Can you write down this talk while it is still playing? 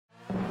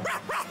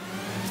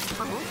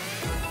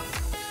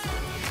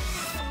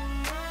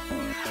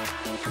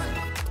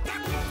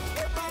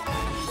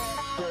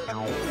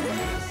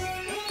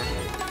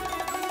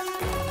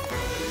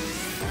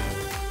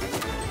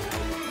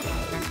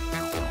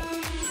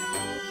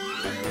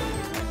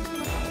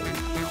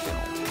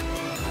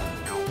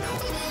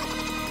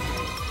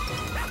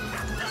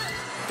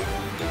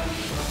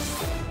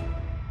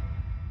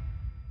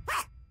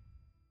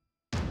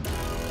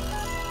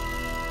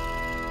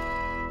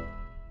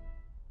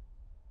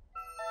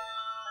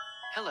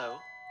Hello,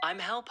 I'm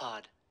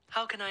Halpod.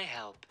 How can I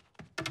help?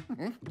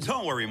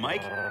 Don't worry,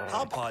 Mike.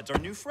 Halpod's our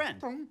new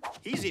friend.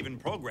 He's even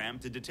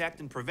programmed to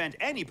detect and prevent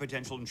any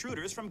potential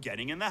intruders from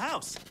getting in the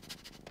house.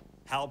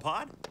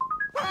 Halpod,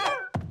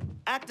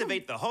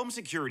 activate the home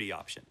security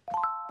option.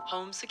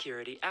 Home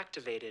security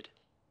activated.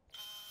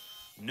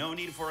 No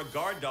need for a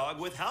guard dog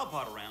with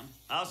Halpod around.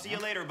 I'll see you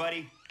later,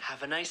 buddy.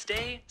 Have a nice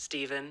day,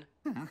 Steven.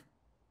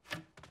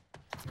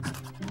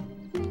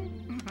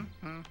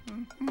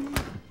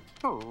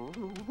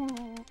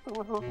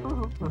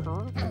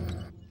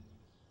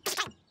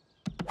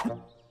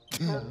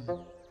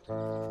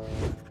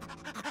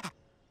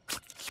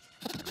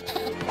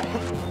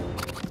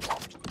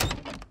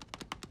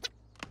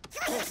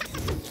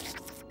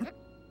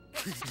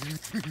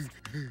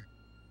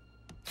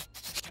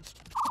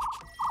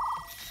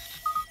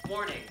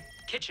 Warning,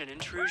 kitchen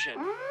intrusion.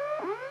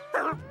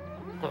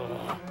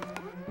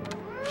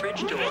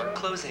 Fridge door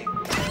closing.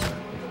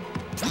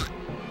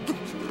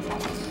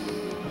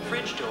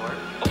 Fridge door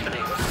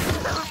opening.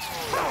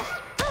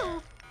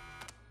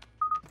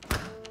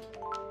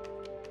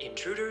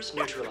 Intruders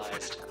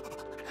neutralized.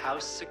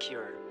 House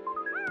secure.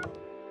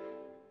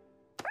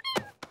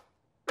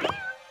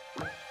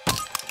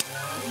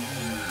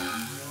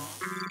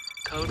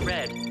 Code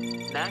red.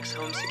 Max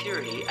home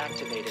security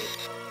activated.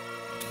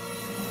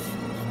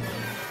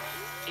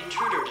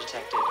 Intruder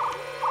detected.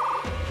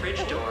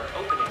 Fridge door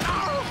opening.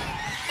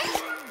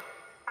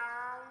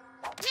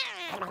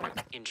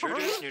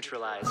 Intruders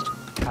neutralized.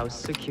 House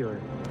secure.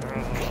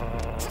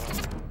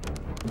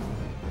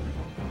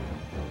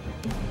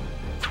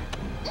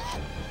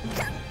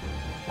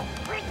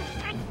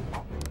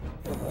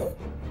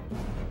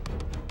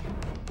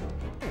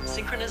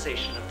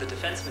 Synchronization of the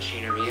defense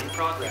machinery in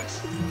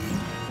progress.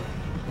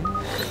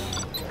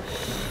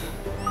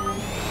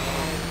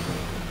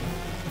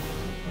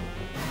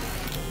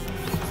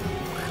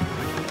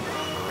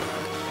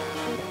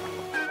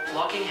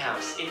 Locking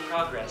house in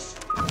progress.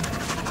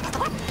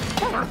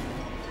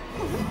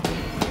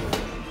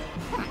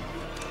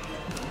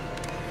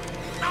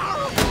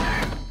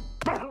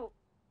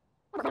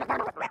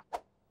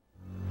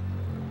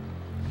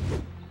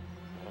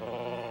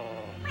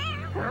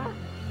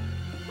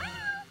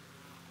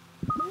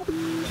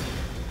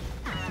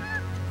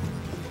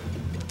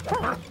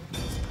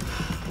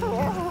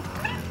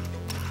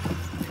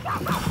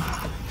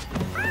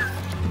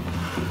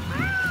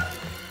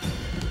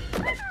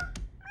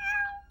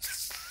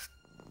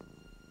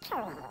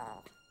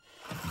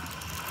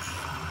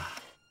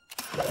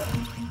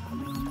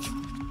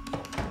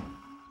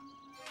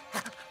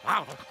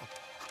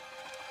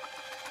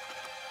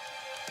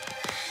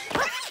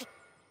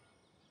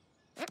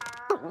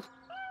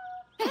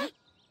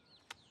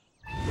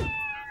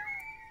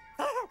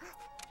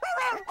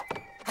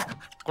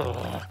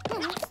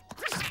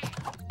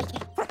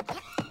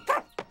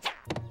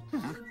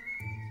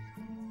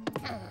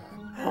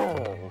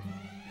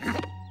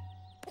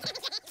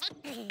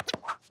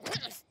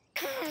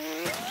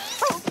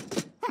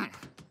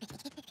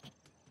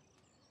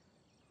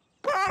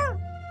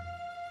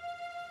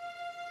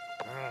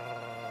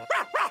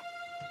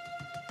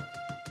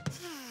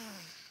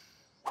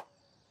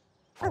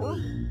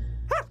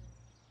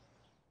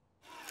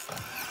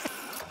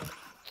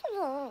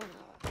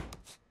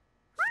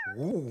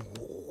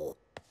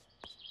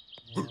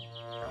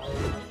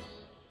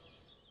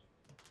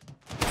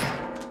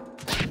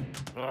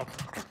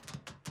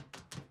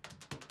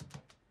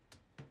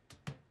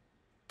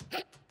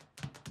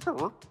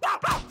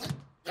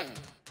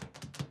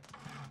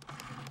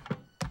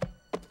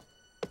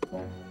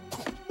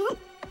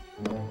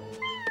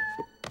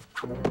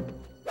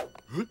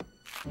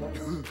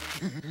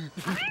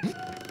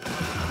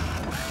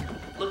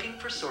 Looking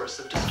for source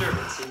of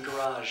disturbance in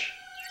garage.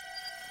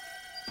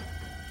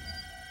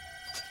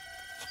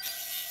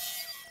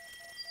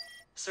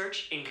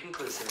 Search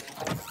inconclusive.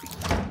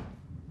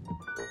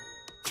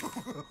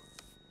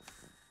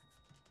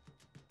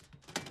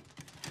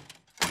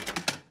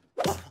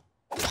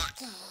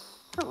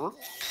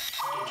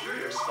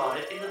 Intruder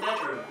spotted in the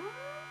bedroom.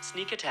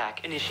 Sneak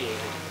attack initiated.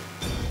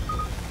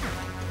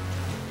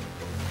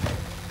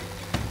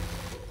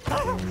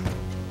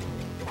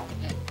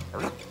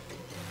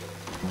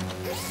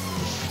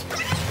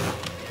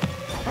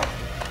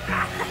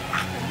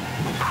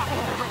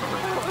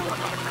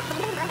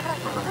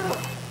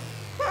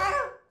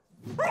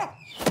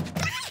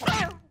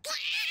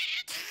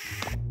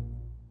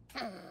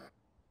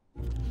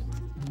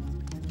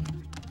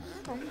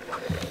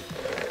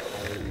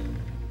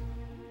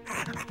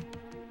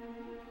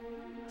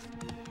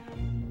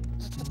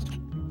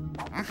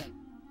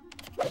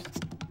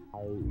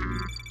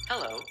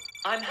 Hello,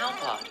 I'm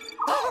Halpod.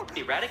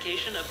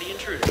 Eradication of the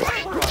intruders in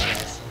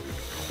progress.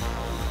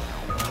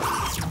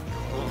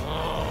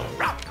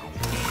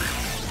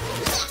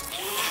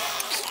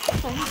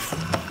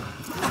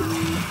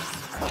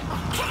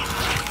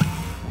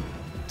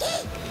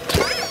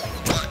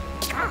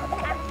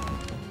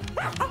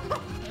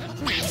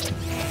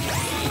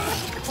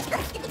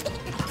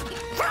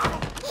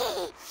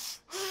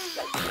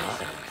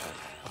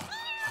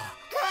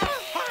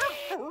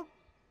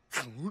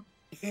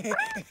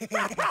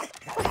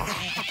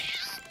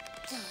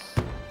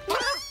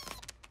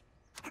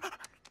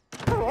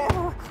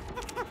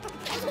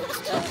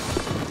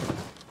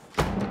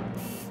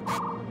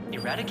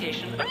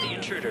 Eradication of the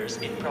intruders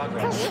in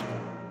progress.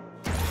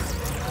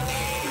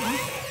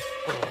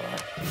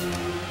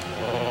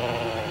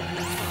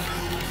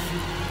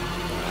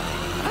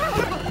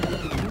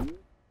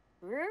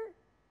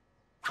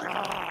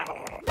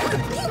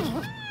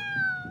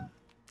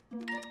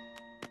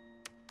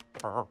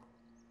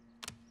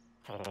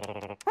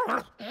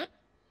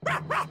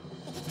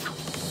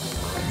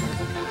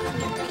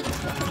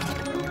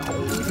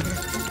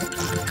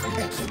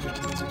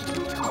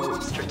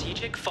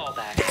 Strategic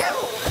fallback.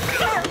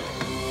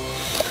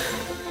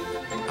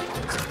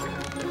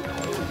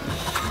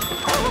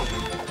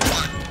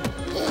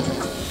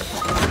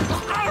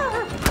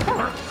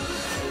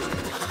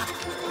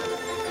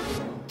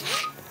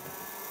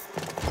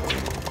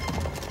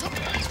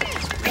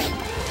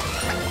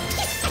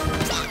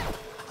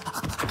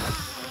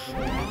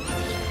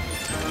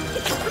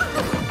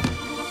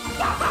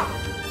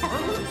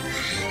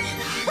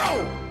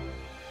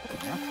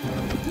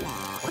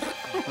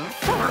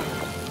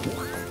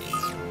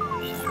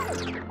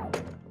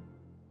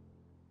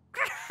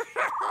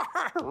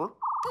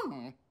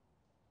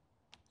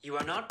 You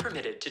are not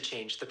permitted to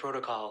change the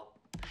protocol.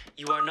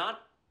 You are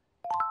not...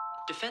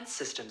 Defense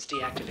systems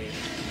deactivated.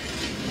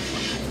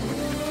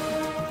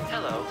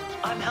 Hello,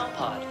 I'm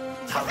HalPod.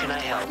 How can I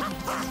help?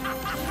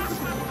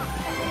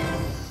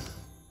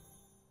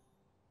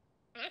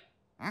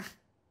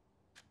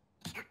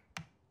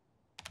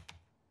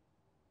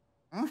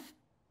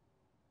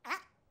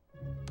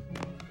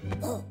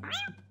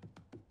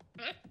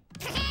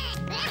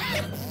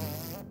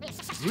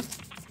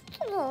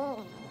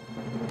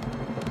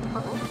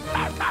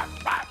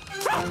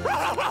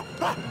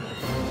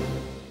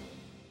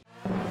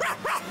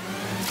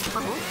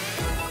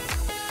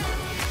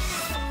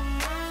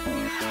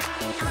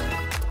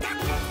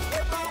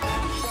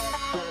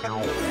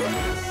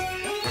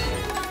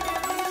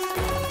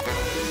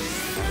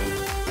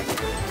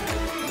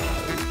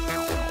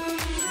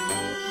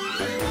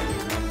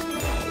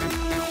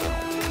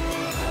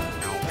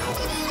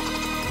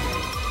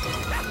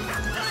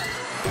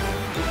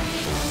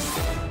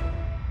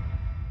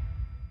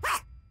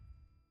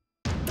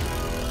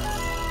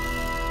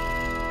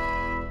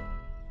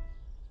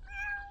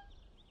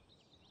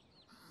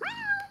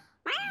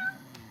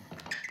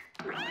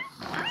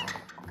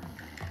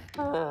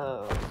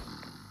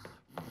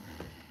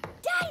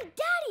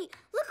 Daddy,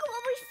 look at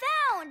what we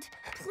found!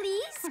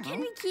 Please, can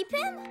we keep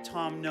him?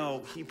 Tom,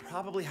 no, he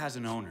probably has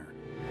an owner.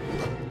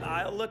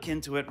 I'll look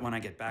into it when I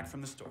get back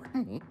from the store.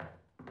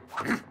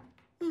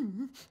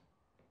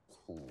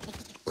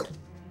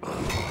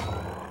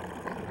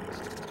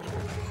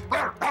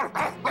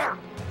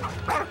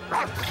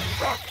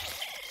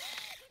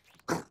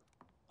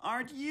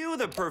 Aren't you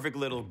the perfect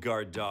little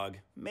guard dog?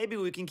 Maybe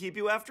we can keep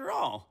you after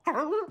all. Bye,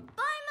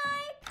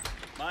 Mike!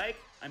 Mike,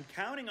 I'm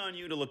counting on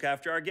you to look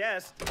after our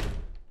guest.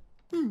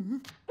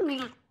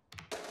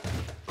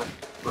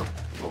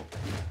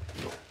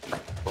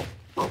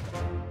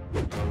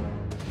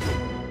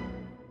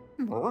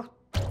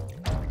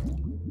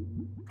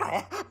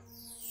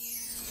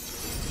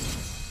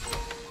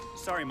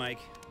 Sorry, Mike,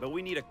 but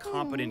we need a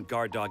competent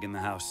guard dog in the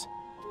house.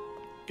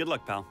 Good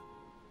luck, pal.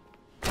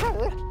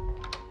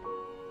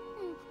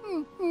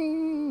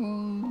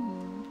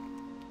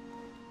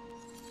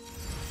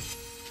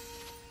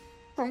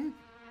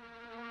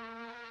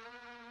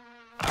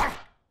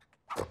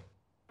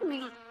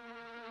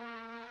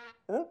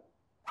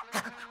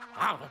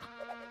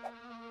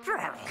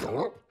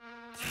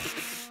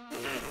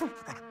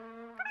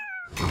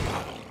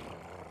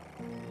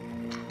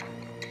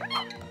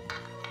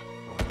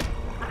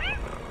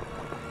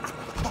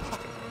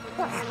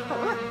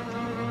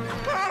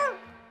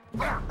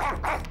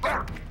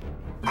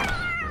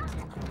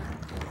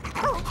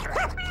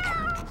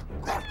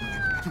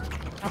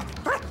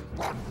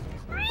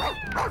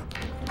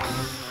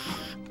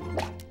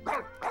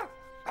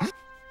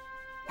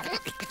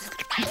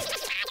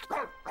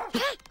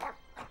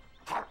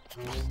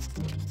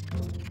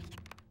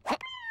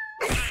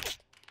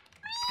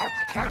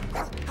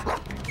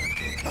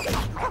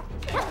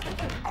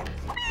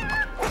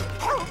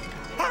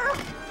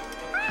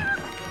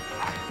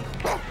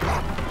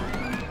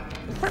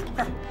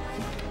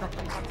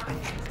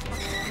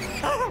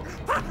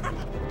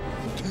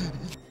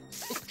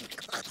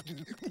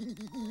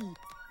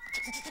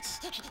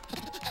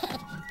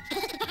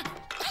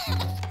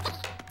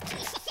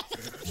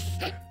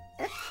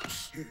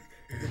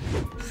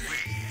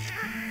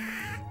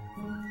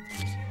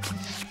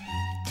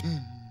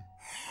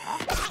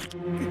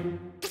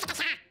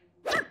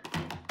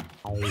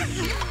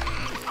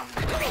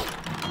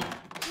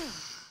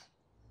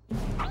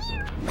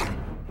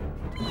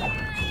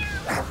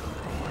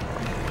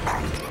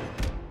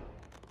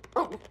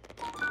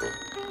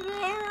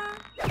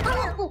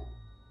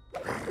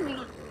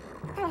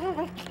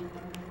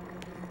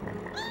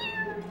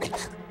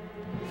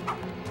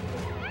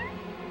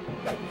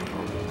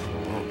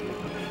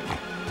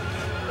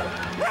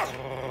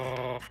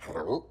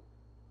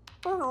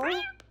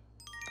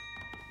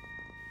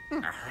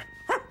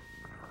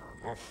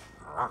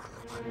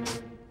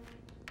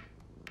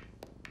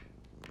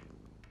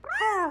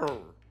 Oh,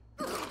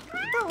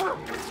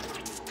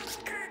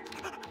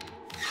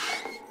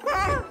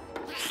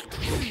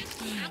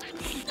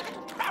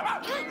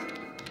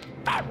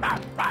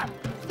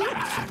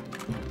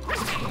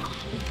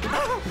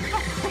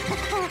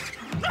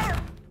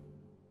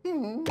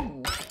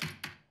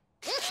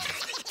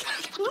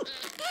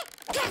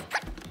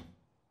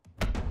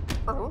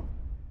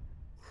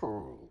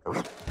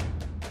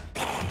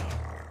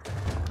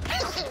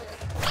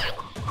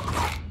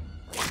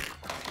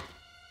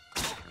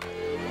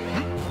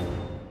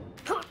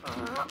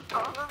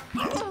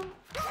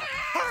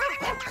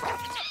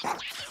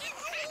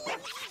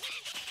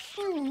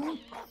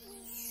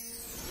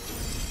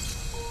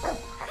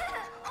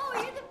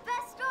 you're the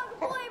best dog a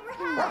boy ever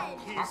had.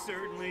 He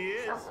certainly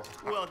is.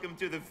 Welcome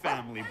to the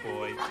family,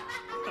 boy.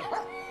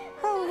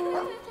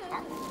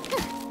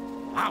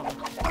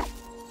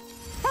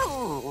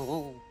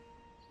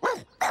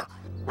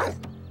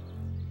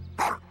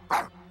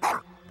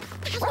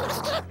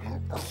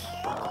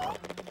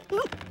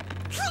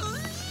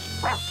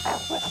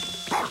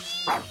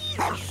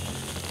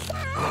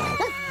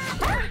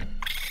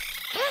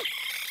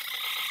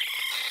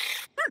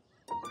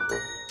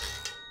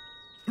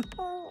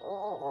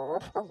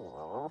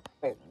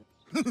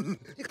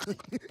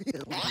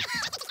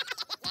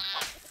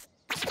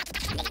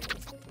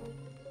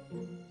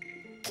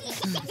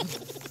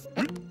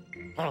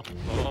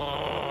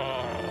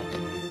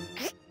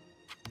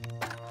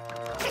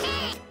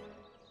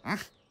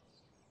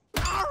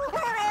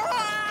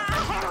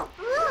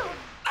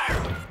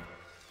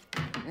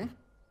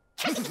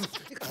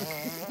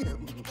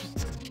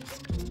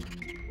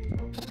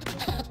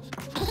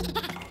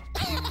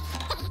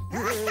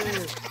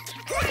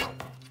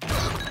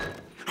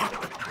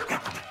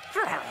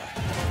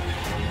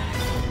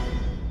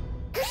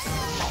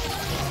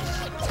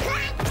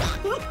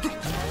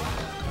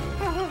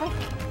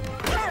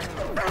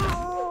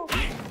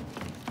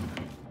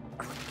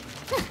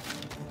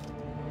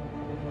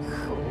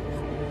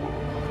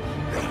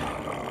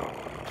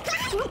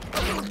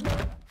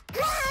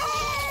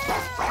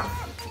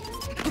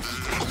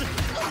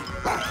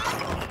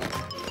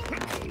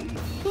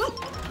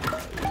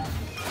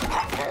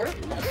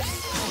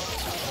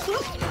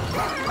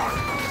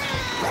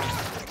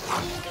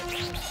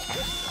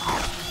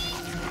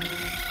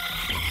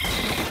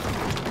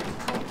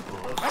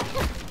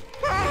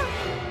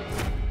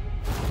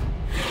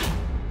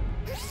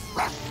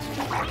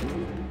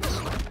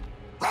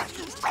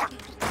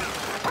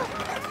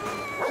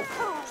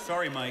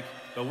 Sorry, Mike,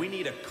 but we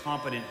need a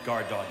competent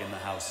guard dog in the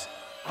house.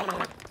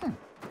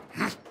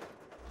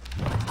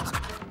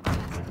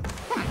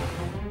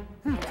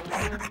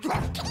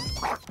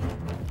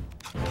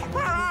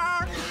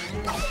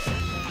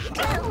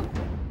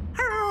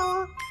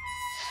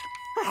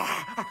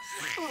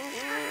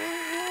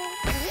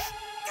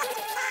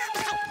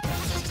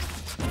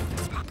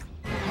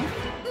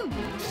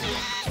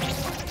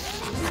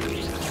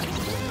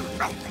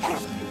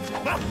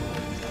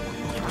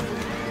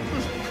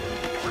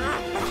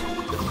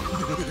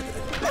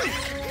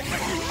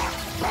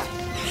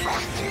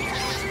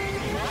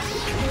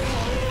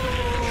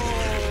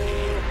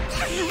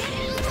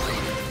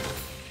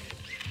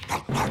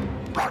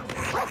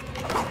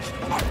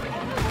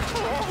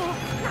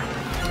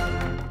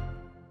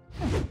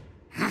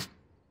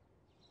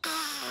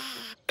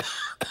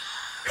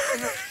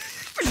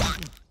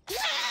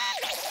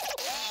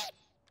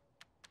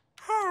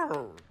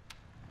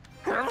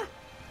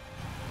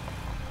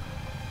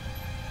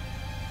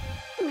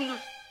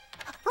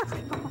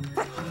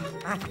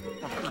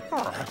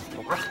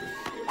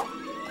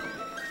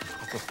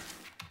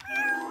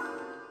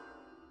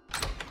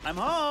 I'm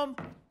home.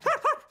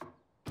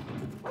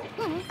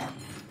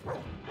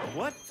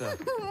 What the?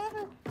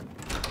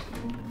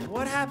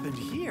 What happened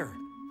here?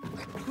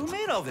 Who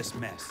made all this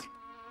mess?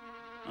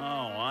 Oh,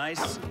 I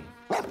see.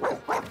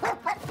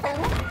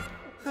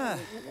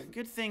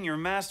 Good thing your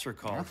master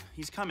called.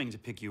 He's coming to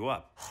pick you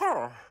up.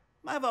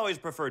 I've always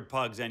preferred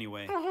pugs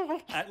anyway.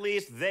 At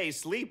least they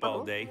sleep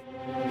all day.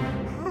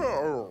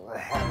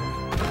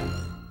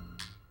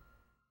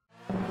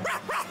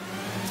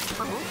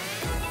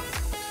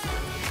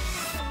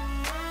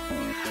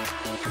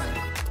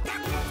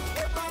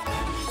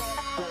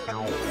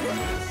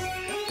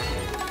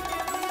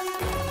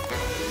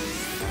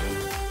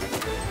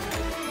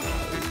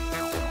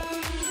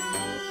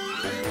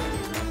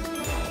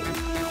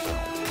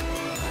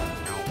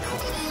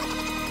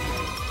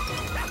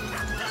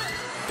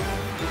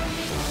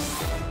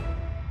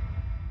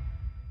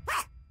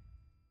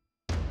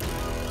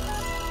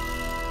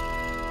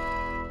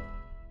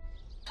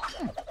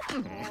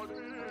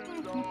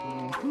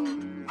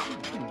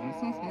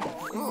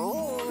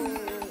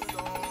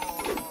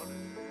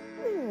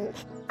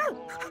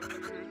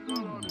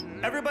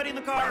 Everybody in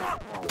the car!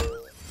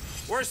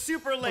 We're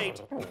super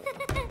late.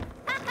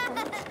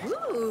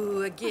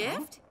 Ooh, a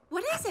gift?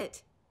 What is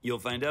it? You'll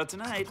find out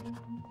tonight.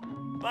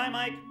 Bye,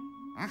 Mike.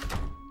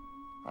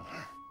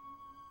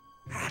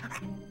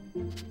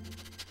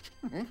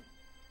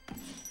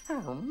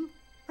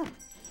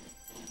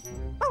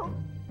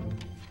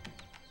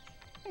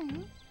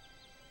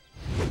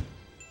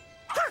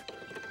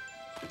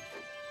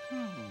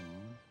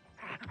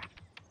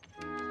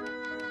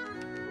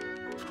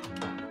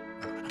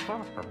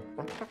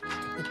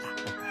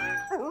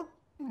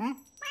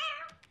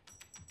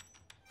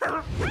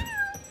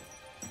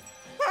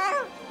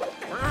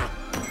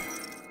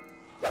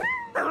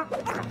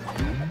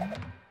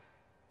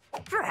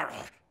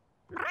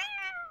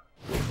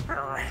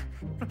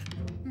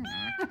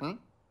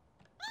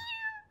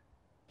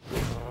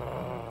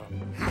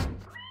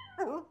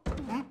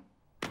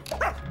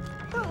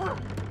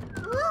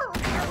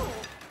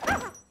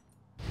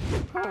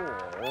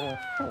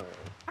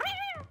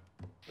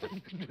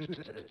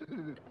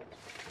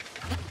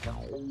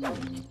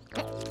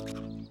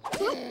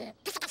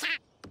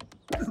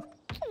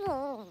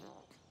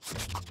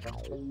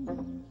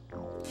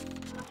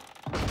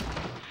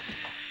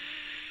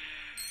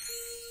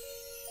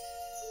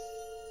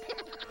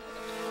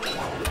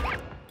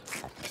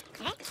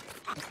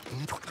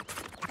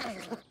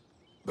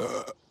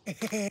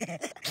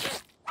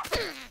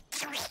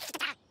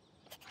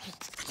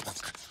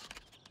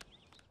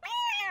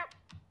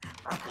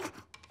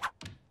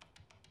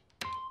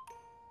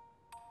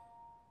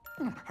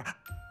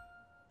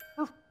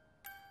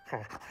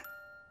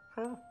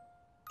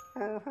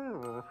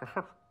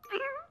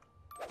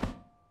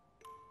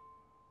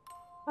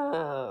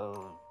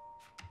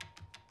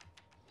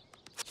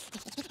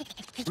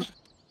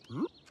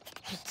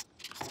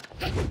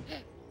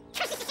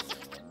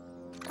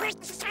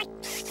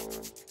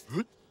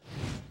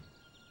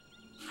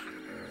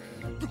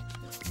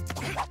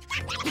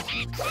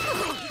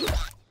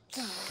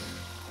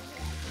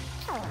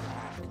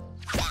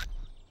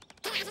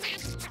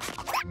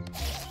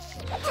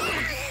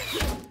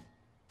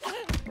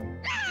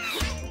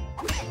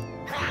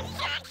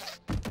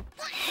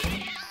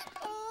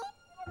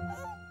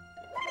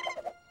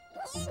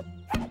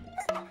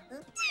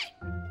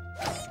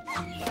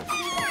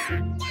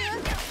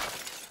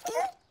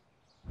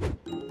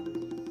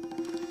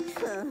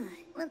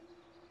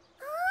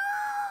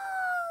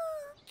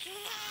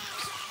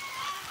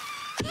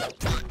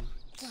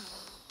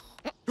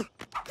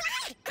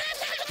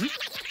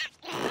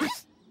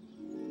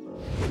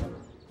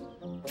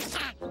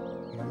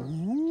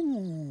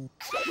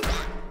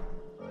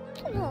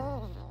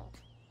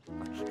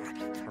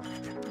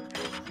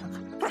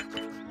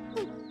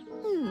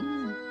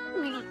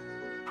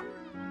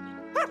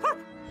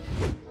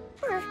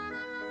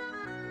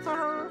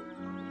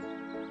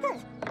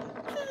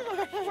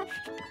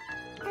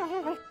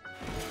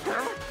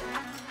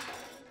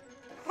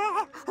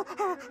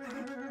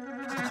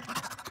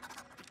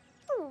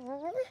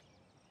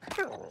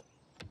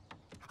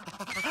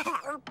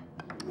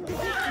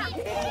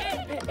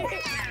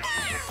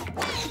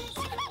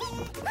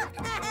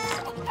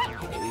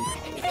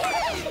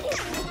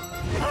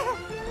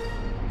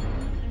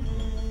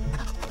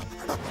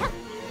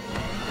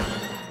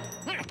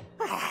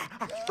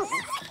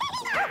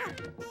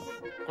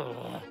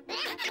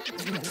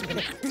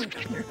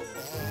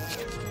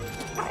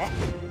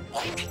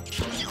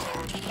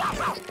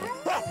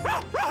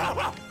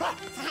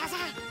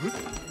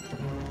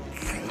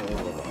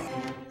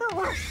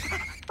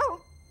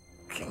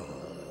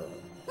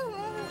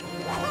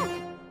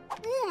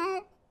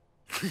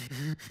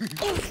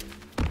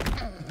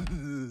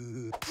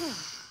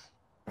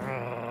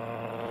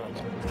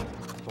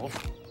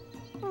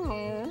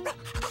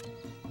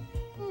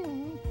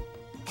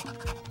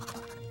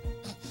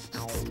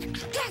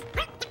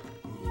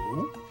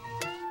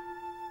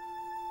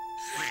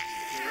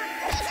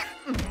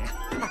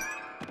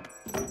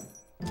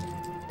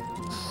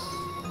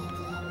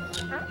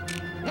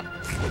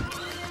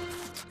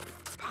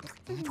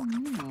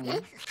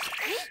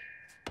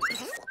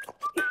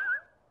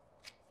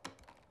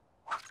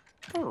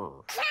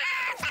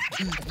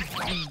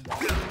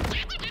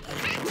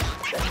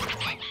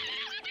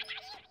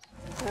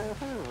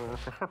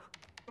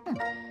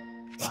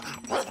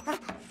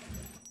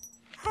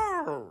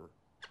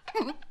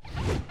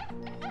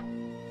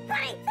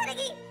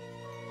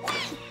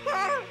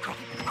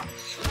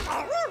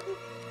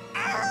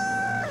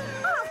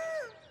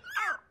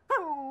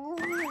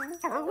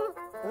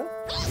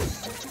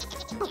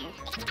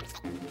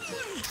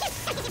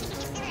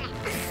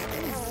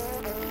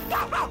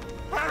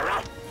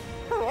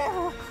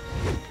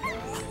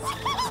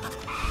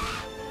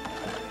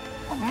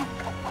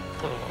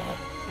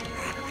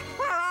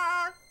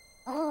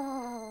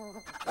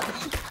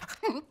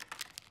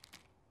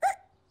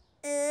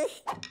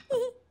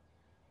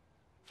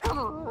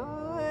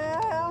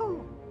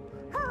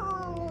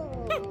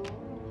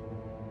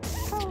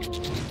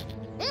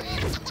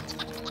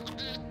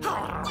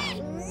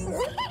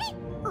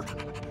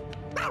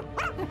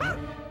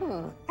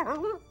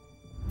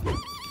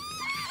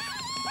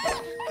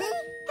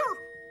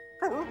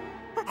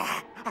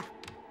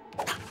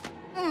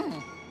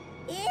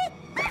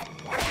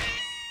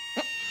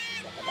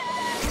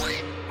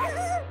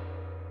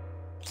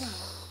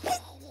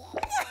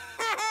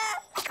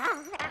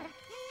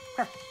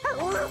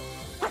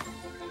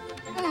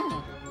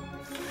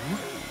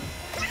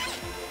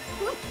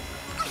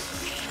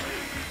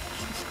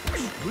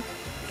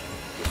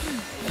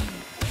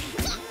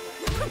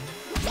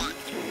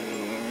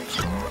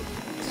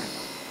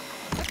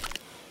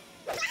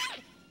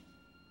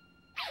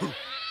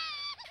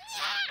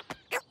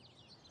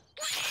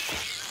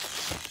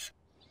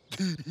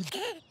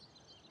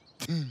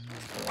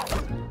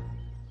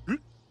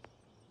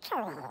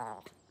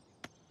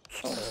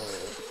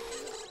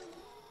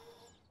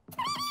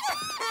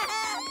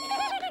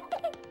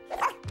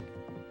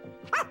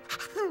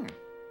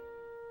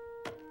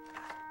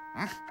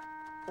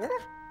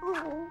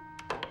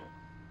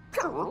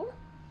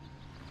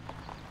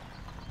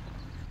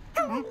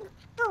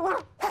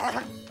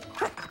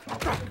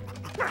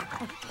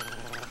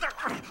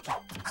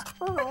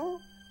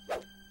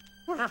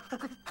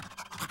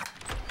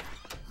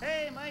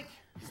 Hey, Mike.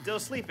 Still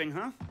sleeping,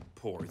 huh?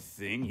 Poor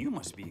thing, you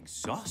must be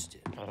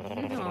exhausted.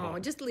 No,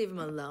 just leave him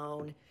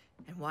alone.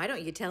 And why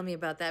don't you tell me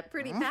about that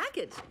pretty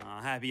package?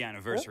 Happy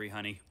anniversary,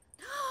 honey.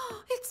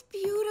 It's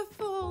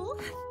beautiful.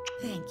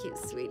 Thank you,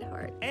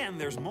 sweetheart. And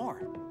there's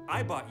more.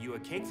 I bought you a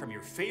cake from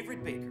your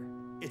favorite baker.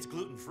 It's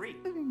gluten-free.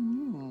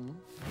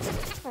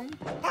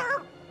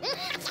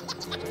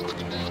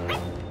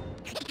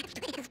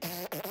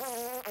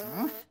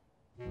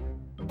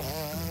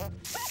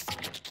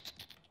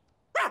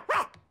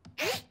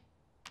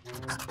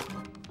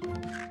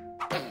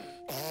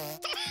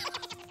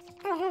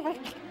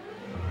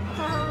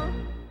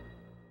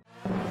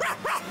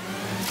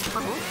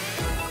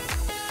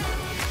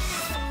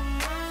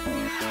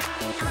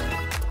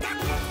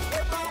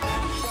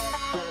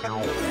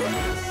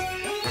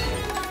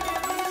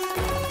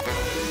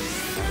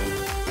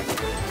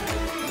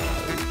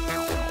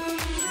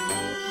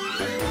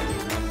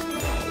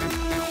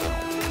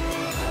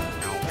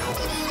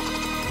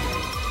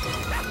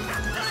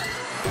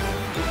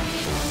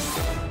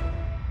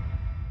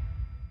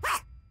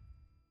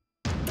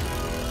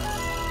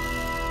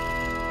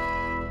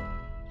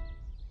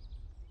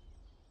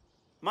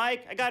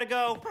 Mike, I gotta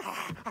go.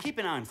 Keep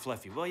an eye on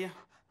Fluffy, will you?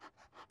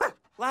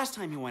 Last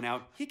time he went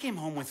out, he came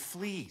home with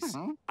fleas.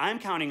 I'm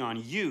counting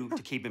on you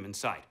to keep him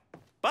inside.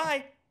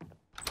 Bye.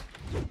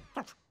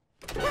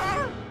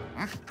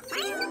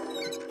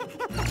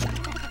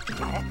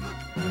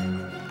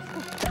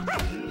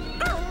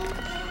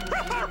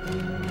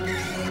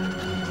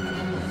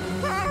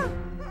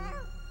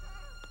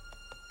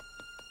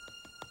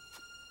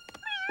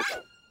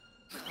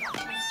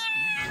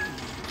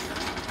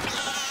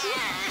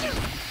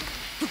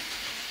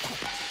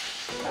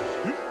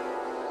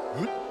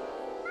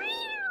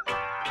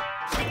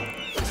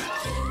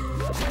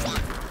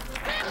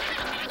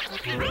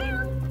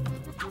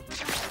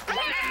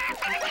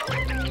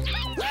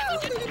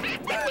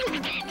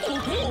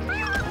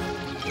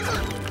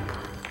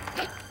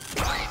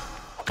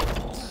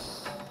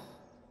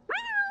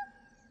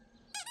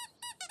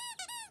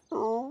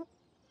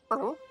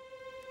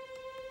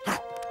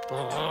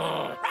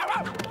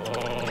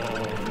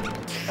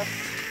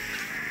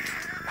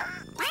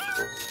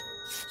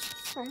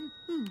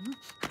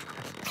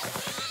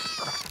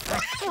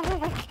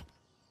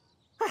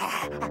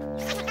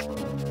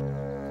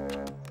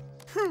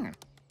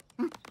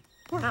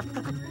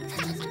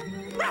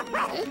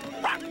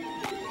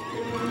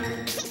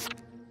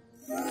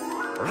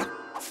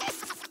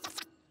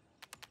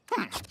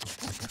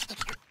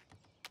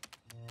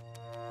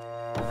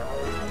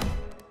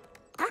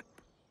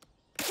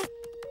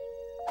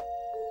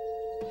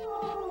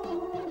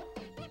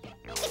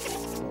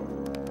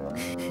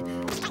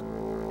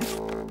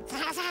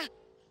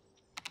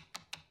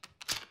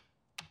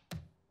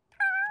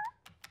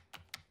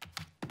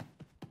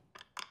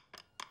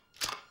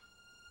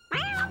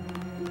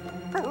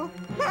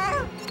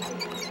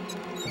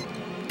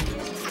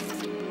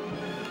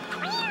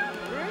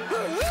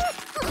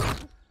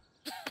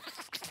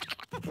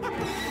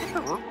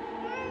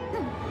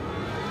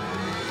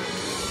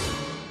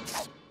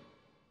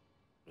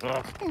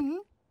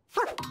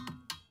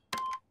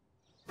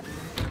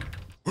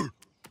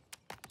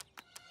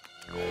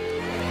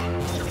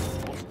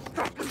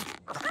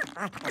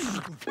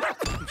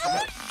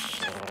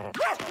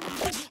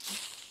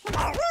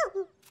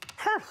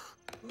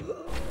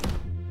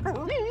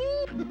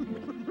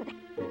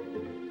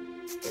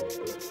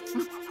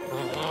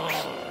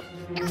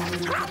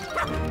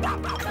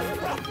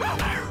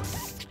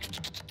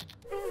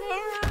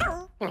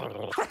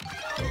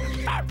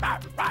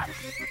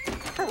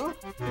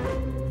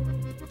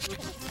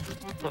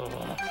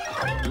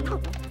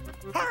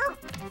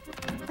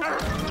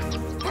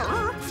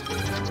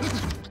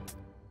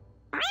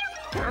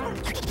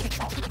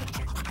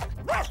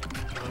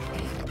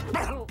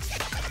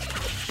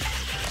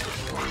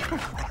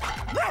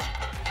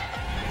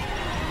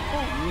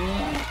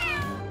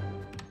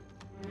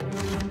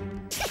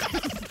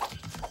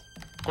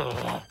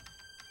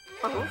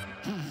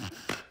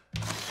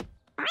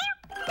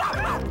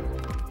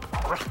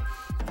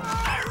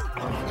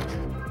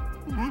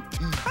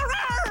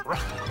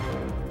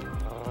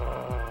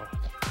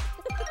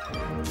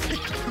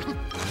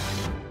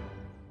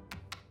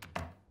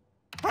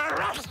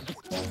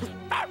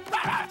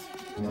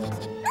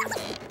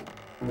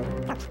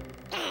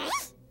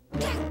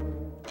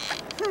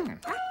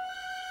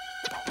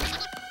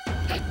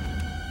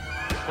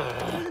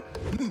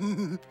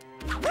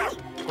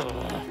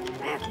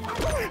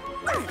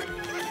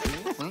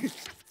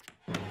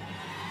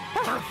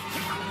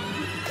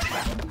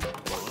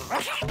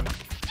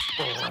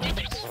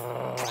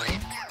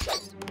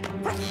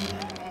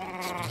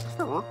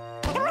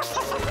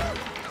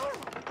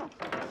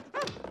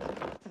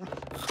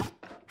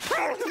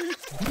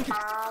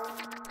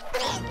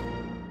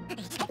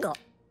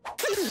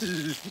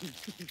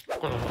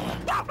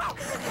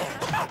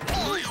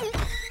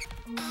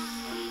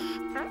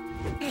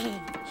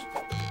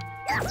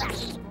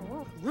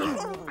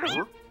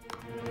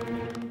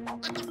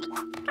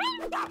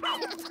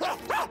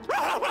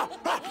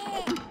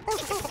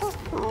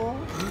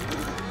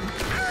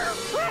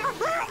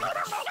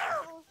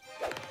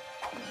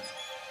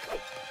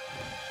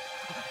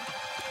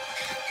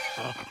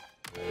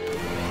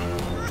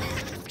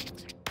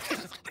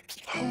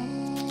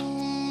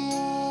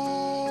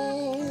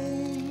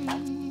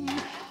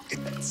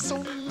 It's so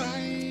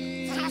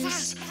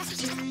nice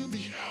to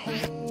be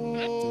home.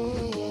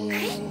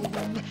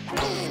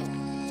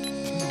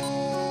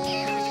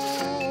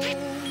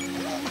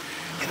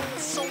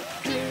 It's so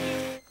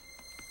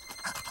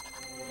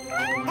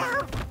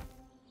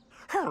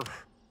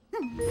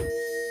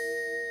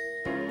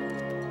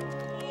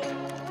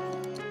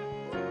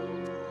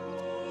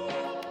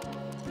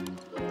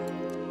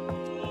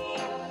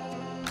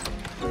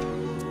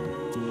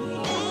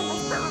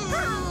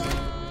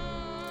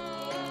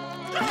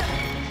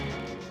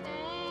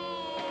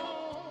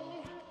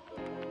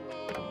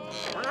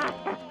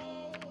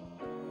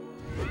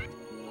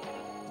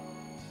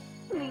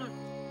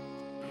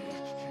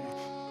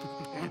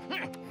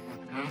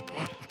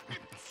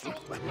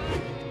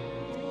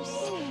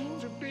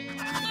to be.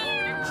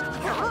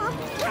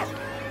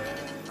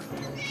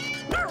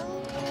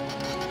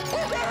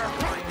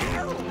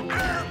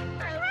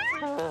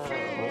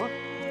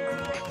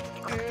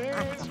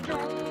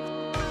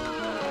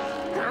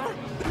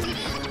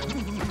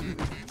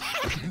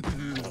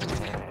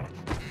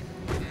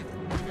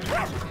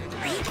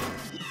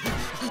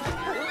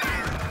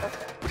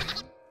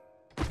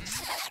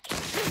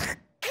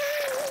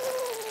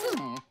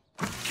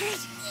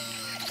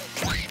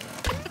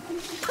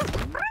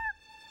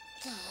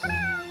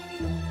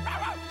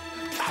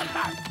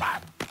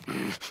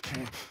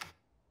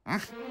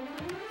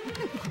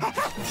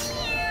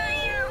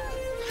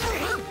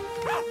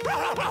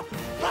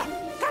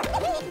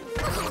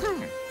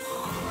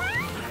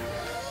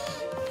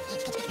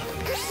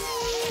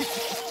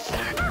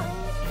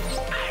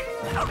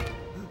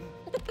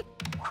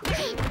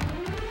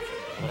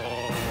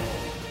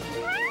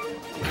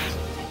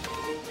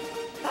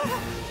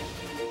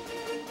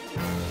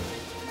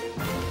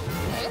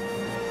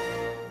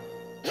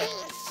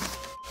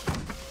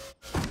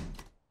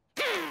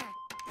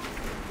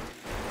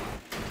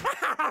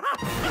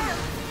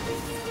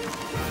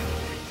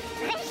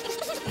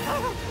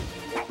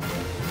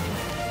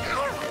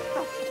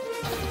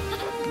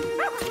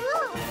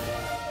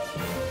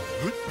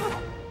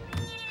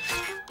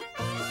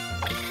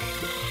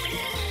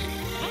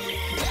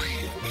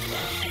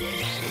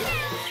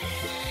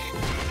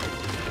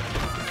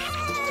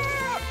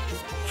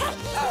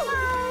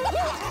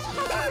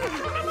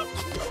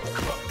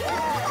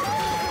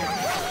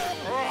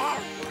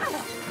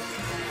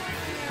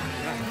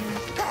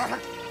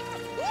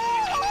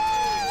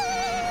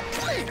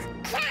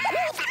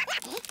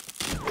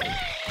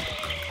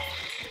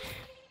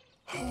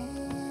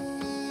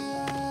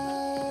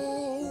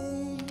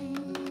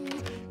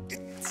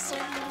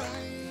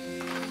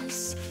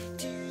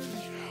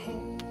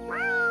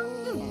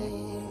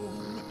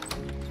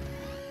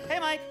 Hey,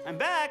 Mike, I'm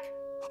back.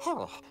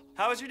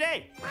 How was your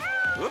day?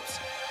 Oops.